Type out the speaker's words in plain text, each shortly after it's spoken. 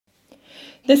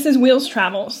This is Wheels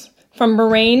Travels, from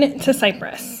Bahrain to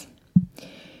Cyprus.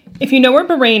 If you know where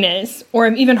Bahrain is, or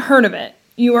have even heard of it,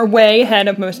 you are way ahead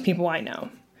of most people I know.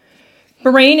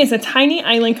 Bahrain is a tiny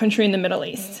island country in the Middle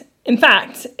East. In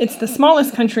fact, it's the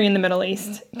smallest country in the Middle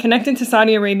East, connected to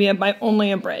Saudi Arabia by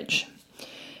only a bridge.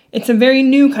 It's a very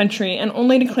new country and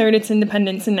only declared its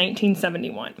independence in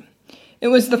 1971. It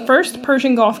was the first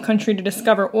Persian Gulf country to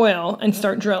discover oil and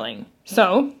start drilling.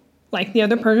 So, like the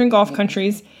other Persian Gulf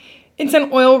countries, it's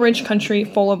an oil-rich country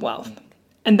full of wealth.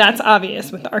 And that's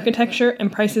obvious with the architecture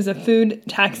and prices of food,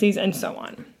 taxis, and so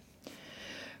on.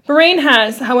 Bahrain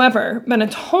has, however, been a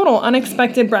total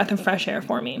unexpected breath of fresh air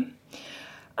for me.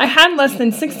 I had less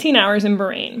than 16 hours in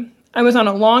Bahrain. I was on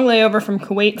a long layover from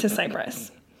Kuwait to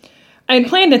Cyprus. I had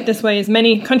planned it this way, as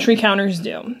many country counters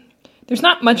do. There's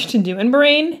not much to do in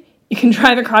Bahrain. You can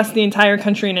drive across the entire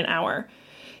country in an hour.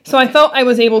 So I felt I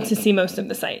was able to see most of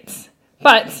the sights.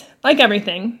 But, like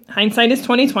everything, hindsight is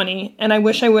 20/20, and I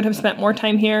wish I would have spent more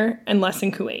time here and less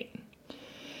in Kuwait.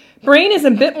 Bahrain is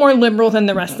a bit more liberal than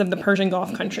the rest of the Persian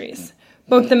Gulf countries.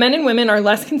 Both the men and women are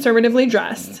less conservatively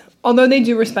dressed, although they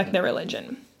do respect their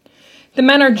religion. The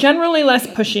men are generally less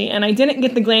pushy, and I didn't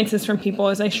get the glances from people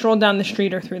as I strolled down the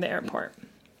street or through the airport.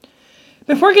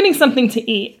 Before getting something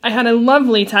to eat, I had a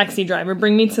lovely taxi driver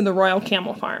bring me to the Royal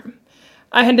Camel Farm.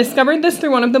 I had discovered this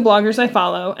through one of the bloggers I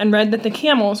follow and read that the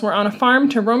camels were on a farm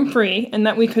to roam free and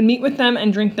that we could meet with them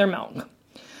and drink their milk.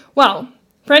 Well,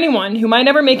 for anyone who might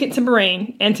ever make it to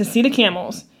Bahrain and to see the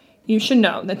camels, you should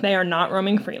know that they are not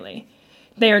roaming freely.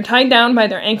 They are tied down by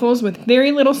their ankles with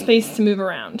very little space to move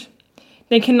around.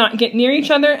 They cannot get near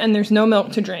each other and there's no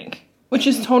milk to drink, which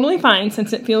is totally fine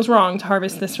since it feels wrong to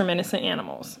harvest this from innocent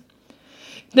animals.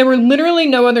 There were literally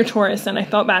no other tourists, and I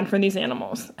felt bad for these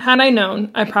animals. Had I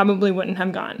known, I probably wouldn't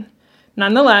have gone.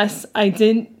 Nonetheless, I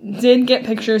did get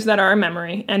pictures that are a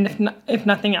memory, and if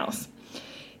nothing else.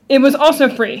 It was also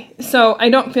free, so I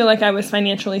don't feel like I was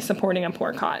financially supporting a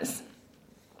poor cause.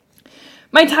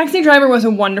 My taxi driver was a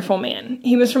wonderful man.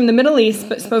 He was from the Middle East,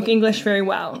 but spoke English very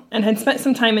well, and had spent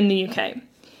some time in the UK.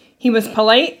 He was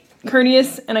polite,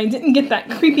 courteous, and I didn't get that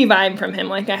creepy vibe from him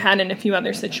like I had in a few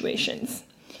other situations.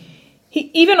 He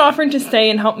even offered to stay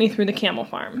and help me through the camel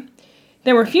farm.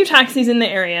 There were few taxis in the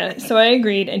area, so I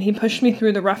agreed, and he pushed me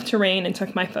through the rough terrain and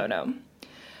took my photo.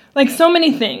 Like so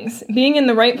many things, being in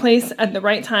the right place at the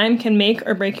right time can make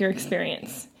or break your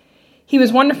experience. He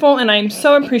was wonderful, and I am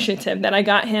so appreciative that I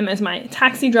got him as my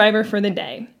taxi driver for the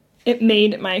day. It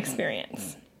made my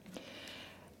experience.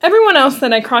 Everyone else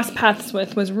that I crossed paths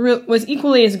with was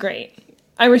equally as great.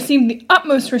 I received the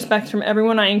utmost respect from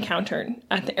everyone I encountered,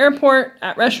 at the airport,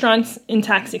 at restaurants, in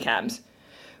taxicabs.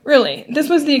 Really, this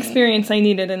was the experience I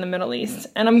needed in the Middle East,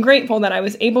 and I'm grateful that I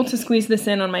was able to squeeze this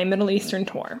in on my Middle Eastern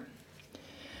tour.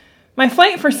 My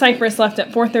flight for Cyprus left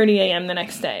at 4:30 a.m. the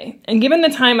next day, and given the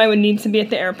time I would need to be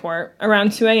at the airport,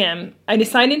 around 2 a.m., I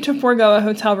decided to forego a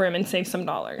hotel room and save some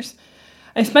dollars.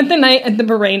 I spent the night at the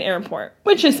Bahrain airport,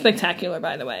 which is spectacular,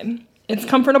 by the way. It's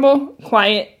comfortable,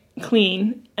 quiet,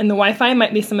 clean, and the Wi-Fi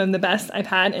might be some of the best I've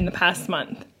had in the past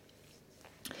month.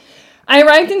 I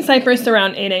arrived in Cyprus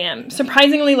around 8 a.m.,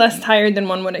 surprisingly less tired than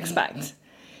one would expect.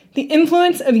 The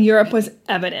influence of Europe was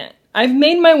evident. I've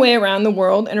made my way around the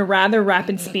world in a rather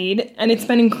rapid speed, and it's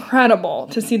been incredible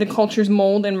to see the cultures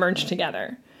mold and merge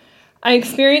together. I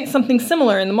experienced something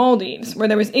similar in the Maldives, where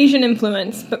there was Asian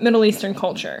influence but Middle Eastern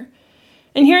culture.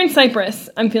 And here in Cyprus,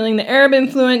 I'm feeling the Arab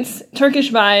influence,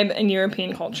 Turkish vibe, and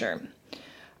European culture.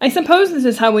 I suppose this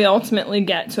is how we ultimately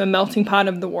get to a melting pot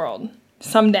of the world,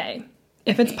 someday,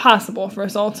 if it's possible for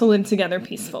us all to live together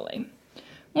peacefully.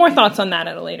 More thoughts on that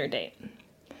at a later date.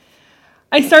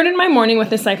 I started my morning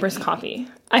with a Cyprus coffee.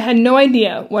 I had no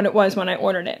idea what it was when I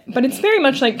ordered it, but it's very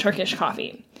much like Turkish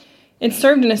coffee. It's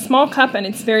served in a small cup and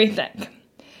it's very thick.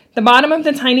 The bottom of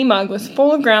the tiny mug was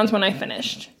full of grounds when I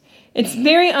finished. It's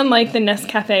very unlike the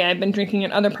Nescafe I've been drinking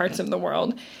in other parts of the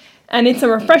world, and it's a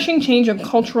refreshing change of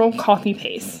cultural coffee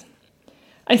pace.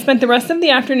 I spent the rest of the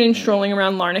afternoon strolling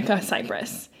around Larnaca,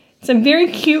 Cyprus. It's a very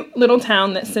cute little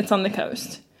town that sits on the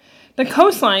coast. The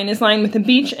coastline is lined with the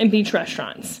beach and beach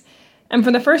restaurants, and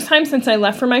for the first time since I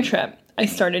left for my trip, I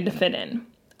started to fit in.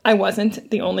 I wasn't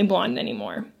the only blonde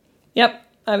anymore. Yep,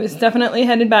 I was definitely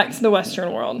headed back to the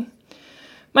Western world.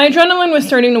 My adrenaline was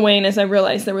starting to wane as I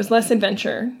realized there was less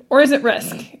adventure, or is it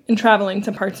risk, in traveling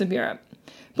to parts of Europe.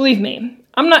 Believe me,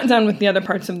 I'm not done with the other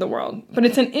parts of the world, but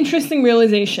it's an interesting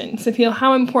realization to feel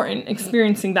how important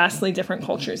experiencing vastly different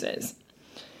cultures is.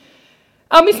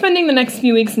 I'll be spending the next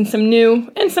few weeks in some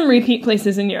new and some repeat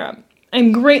places in Europe.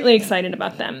 I'm greatly excited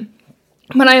about them,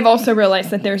 but I have also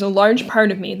realized that there's a large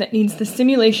part of me that needs the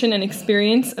stimulation and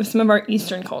experience of some of our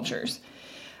Eastern cultures.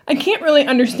 I can't really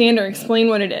understand or explain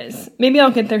what it is. Maybe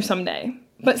I'll get there someday.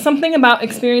 But something about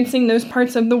experiencing those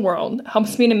parts of the world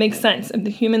helps me to make sense of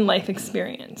the human life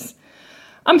experience.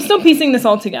 I'm still piecing this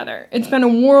all together. It's been a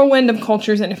whirlwind of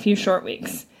cultures in a few short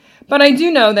weeks. But I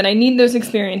do know that I need those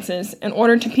experiences in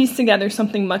order to piece together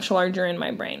something much larger in my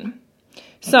brain.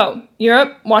 So,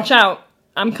 Europe, watch out.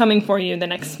 I'm coming for you the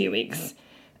next few weeks.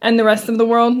 And the rest of the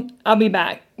world, I'll be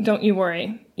back. Don't you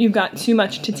worry. You've got too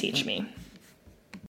much to teach me.